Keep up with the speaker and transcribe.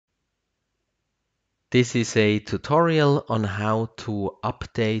This is a tutorial on how to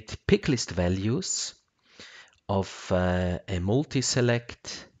update picklist values of a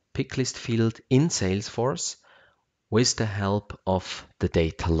multi-select picklist field in Salesforce with the help of the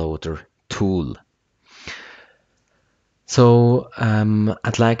Data Loader tool. So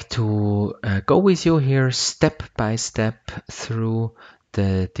I'd like to go with you here step by step through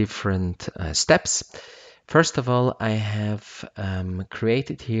the different steps. First of all, I have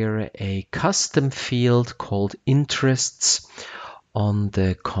created here a custom field called interests on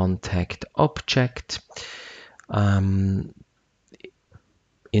the contact object. In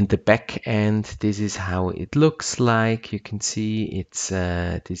the back end, this is how it looks like. You can see it's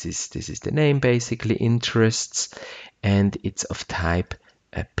this is the name, basically interests, and it's of type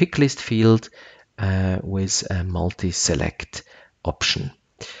a picklist field with a multi-select option.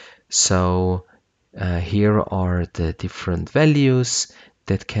 So here are the different values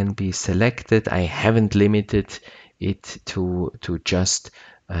that can be selected. I haven't limited it to just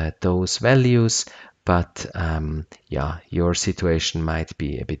those values, but yeah, your situation might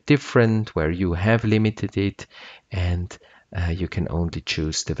be a bit different where you have limited it and you can only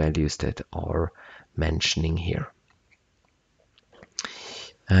choose the values that are mentioning here.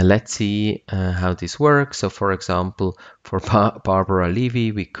 Let's see how this works. So for example, for Barbara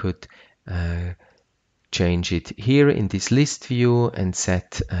Levy, we could change it here in this list view and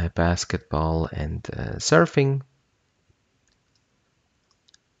set basketball and surfing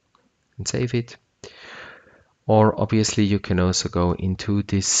and save it. Or obviously you can also go into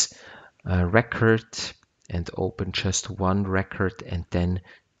this record and open just one record and then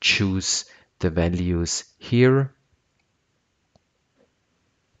choose the values here.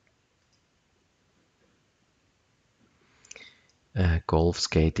 Golf,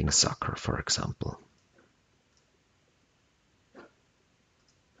 skating, soccer, for example.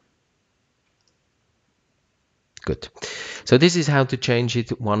 Good. So this is how to change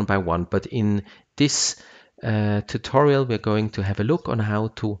it one by one. But in this tutorial, we're going to have a look on how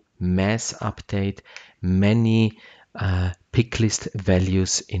to mass update many picklist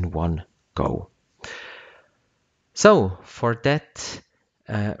values in one go. So for that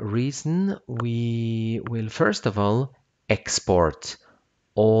reason, we will first of all export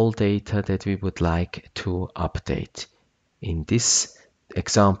all data that we would like to update. In this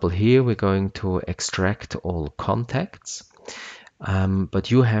example here, we're going to extract all contacts,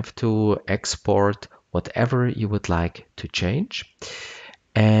 but you have to export whatever you would like to change.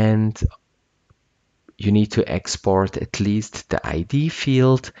 And you need to export at least the ID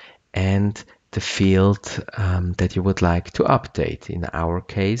field and the field that you would like to update. In our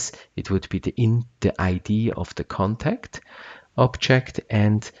case, it would be the ID of the contact object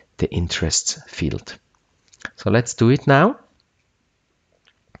and the interests field. So let's do it now.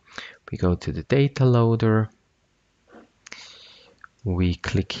 We go to the data loader. We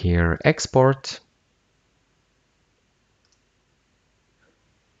click here export.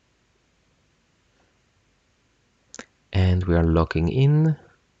 And we are logging in.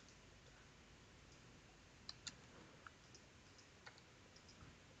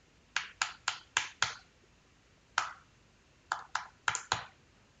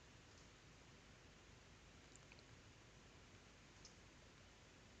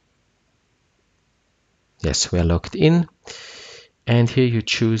 Yes, we are logged in. And here you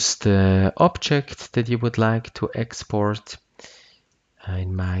choose the object that you would like to export.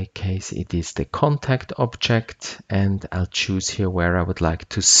 In my case, it is the contact object, and I'll choose here where I would like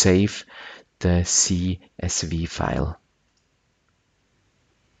to save the CSV file.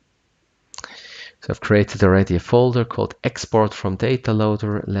 So I've created already a folder called export from data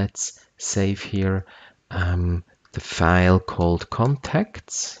loader. Let's save here the file called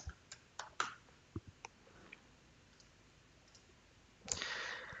contacts.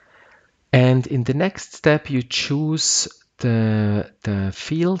 And in the next step, you choose the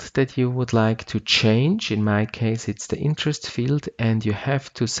field that you would like to change. In my case, it's the interest field, and you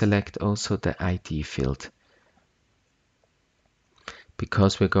have to select also the ID field,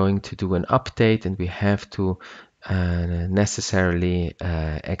 because we're going to do an update and we have to necessarily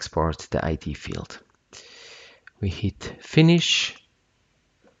export the ID field. We hit finish.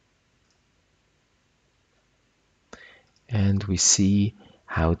 And we see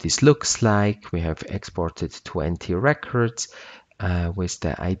how this looks like. We have exported 20 records with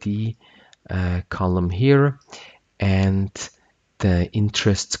the ID column here and the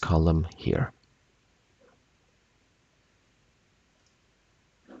interests column here.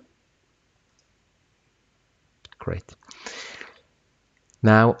 Great.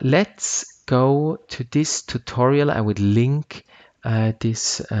 Now let's go to this tutorial. I would link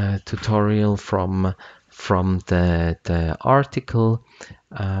this tutorial from the article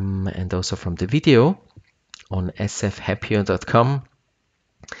and also from the video on sfhappier.com.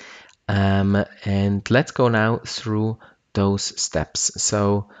 And let's go now through those steps.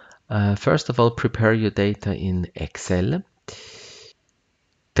 So first of all, prepare your data in Excel.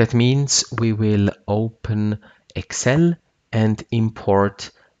 That means we will open Excel and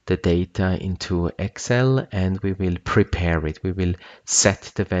import the data into Excel, and we will prepare it. We will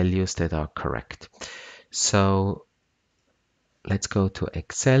set the values that are correct. So let's go to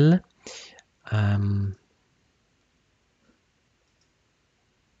Excel.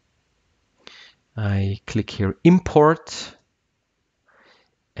 I click here Import,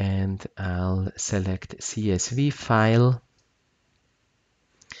 and I'll select CSV file.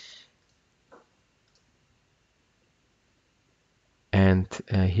 And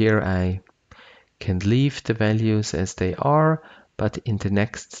here I can leave the values as they are, but in the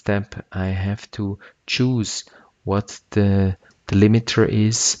next step I have to choose what the delimiter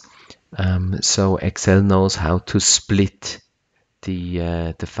is, so Excel knows how to split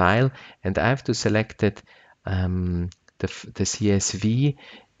the file, and I have to select that the CSV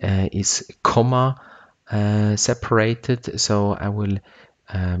is comma separated, so I will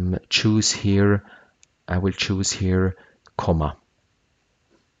choose here comma.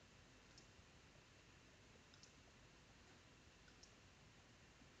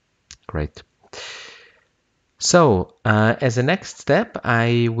 Great. So as a next step,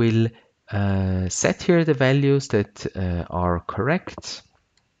 I will set here the values that are correct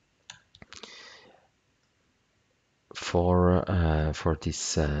for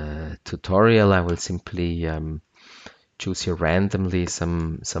this tutorial. I will simply choose here randomly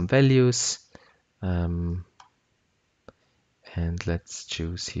some values, and let's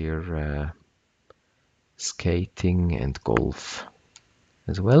choose here skating and golf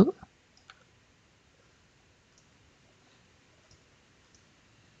as well.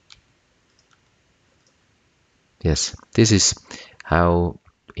 Yes, this is how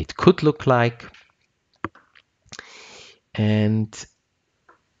it could look like. And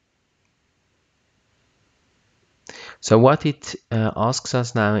so what it asks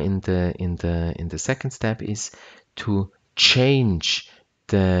us now in the second step is to change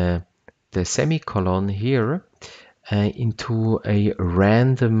the semicolon here into a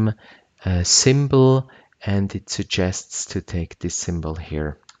random symbol, and it suggests to take this symbol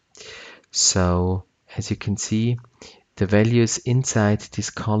here. So as you can see, the values inside this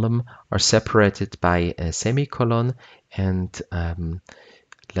column are separated by a semicolon, and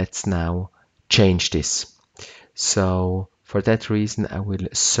let's now change this. So for that reason, I will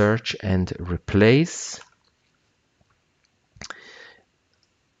search and replace.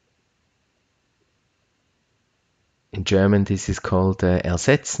 In German, this is called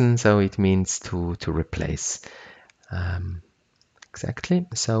ersetzen, so it means to replace. Exactly.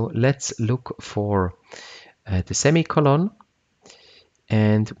 So let's look for the semicolon,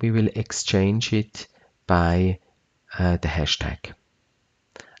 and we will exchange it by the hashtag.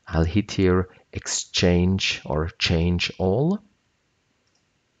 I'll hit here exchange or change all.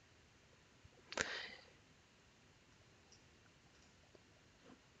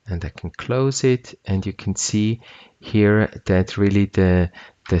 And I can close it, and you can see here that really the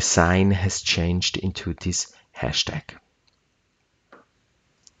sign has changed into this hashtag.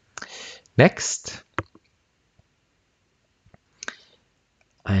 Next,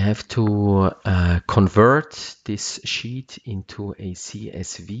 I have to convert this sheet into a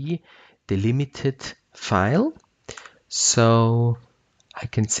CSV delimited file. So I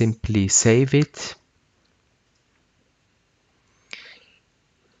can simply save it,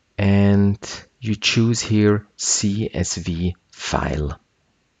 and you choose here CSV file.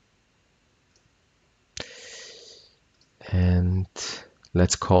 And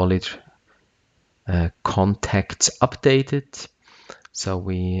let's call it contacts updated. So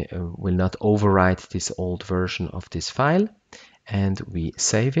we will not overwrite this old version of this file, and we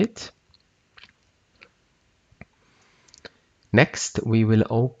save it. Next, we will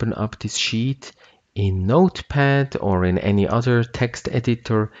open up this sheet in Notepad or in any other text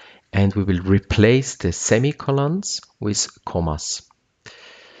editor, and we will replace the semicolons with commas.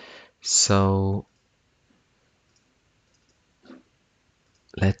 So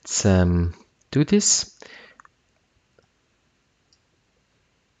let's do this.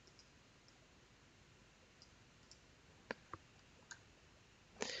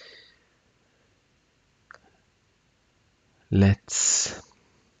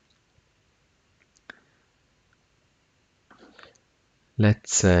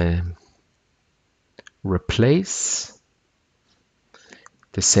 Let's replace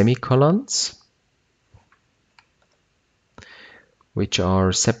the semicolons, which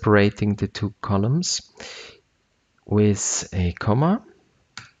are separating the two columns with a comma.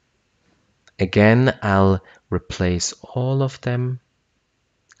 Again, I'll replace all of them.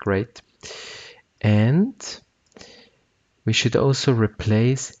 Great. And we should also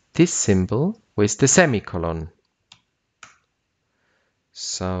replace this symbol with the semicolon.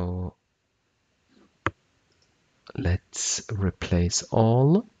 So let's replace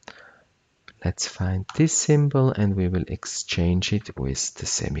all. Let's find this symbol and we will exchange it with the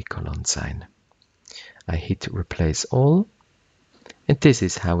semicolon sign. I hit replace all, and this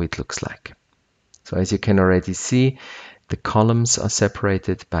is how it looks like. So as you can already see, the columns are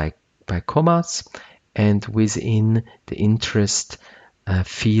separated by commas, and within the interest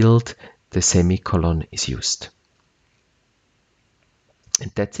field, the semicolon is used.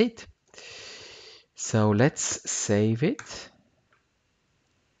 And that's it. So let's save it.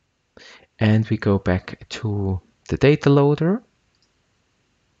 And we go back to the data loader.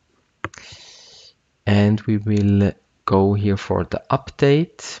 And we will go here for the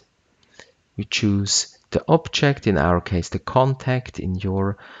update. We choose the object, in our case the contact. In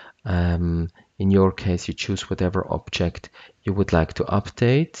your case you choose whatever object you would like to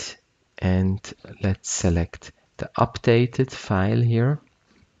update, and let's select the updated file here.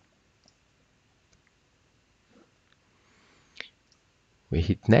 We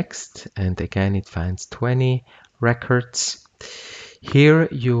hit next, and again it finds 20 records. Here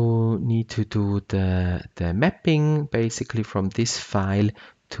you need to do the mapping basically from this file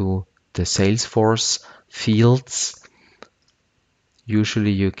to the Salesforce fields.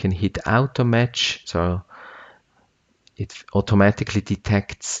 Usually you can hit auto match, so it automatically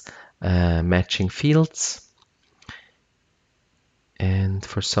detects matching fields. And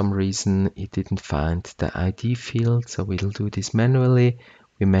for some reason it didn't find the ID field, so we'll do this manually.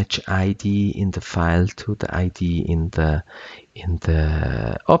 We match ID in the file to the ID in the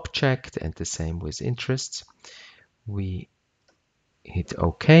object, and the same with interests. We hit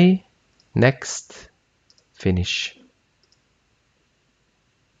OK, next, finish.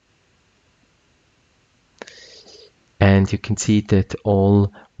 And you can see that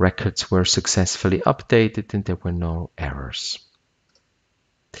all records were successfully updated and there were no errors.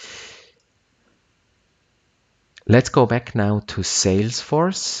 Let's go back now to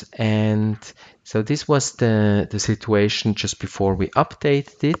Salesforce. And so this was the situation just before we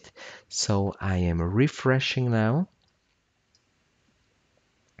updated it. So I am refreshing now.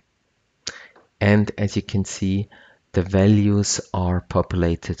 And as you can see, the values are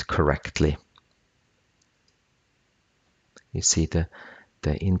populated correctly. You see the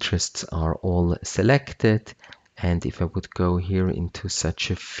interests are all selected. And if I would go here into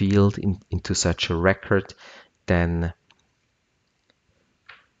such a field, into such a record, then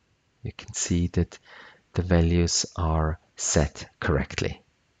you can see that the values are set correctly.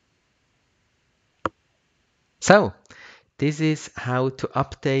 So this is how to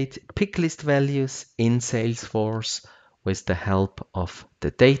update picklist values in Salesforce with the help of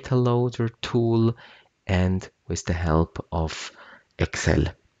the Data Loader tool and with the help of Excel.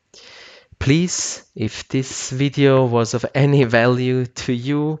 Please, if this video was of any value to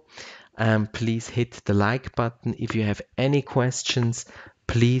you, please hit the like button. If you have any questions,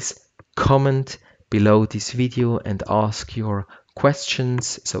 please comment below this video and ask your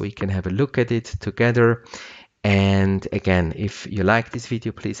questions so we can have a look at it together. And again, if you like this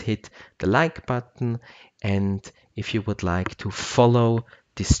video, please hit the like button. And if you would like to follow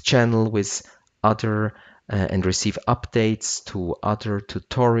this channel with other and receive updates to other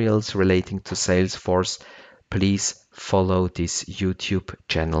tutorials relating to Salesforce, please follow this YouTube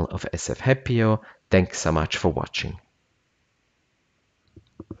channel of SF Happio. Thanks so much for watching.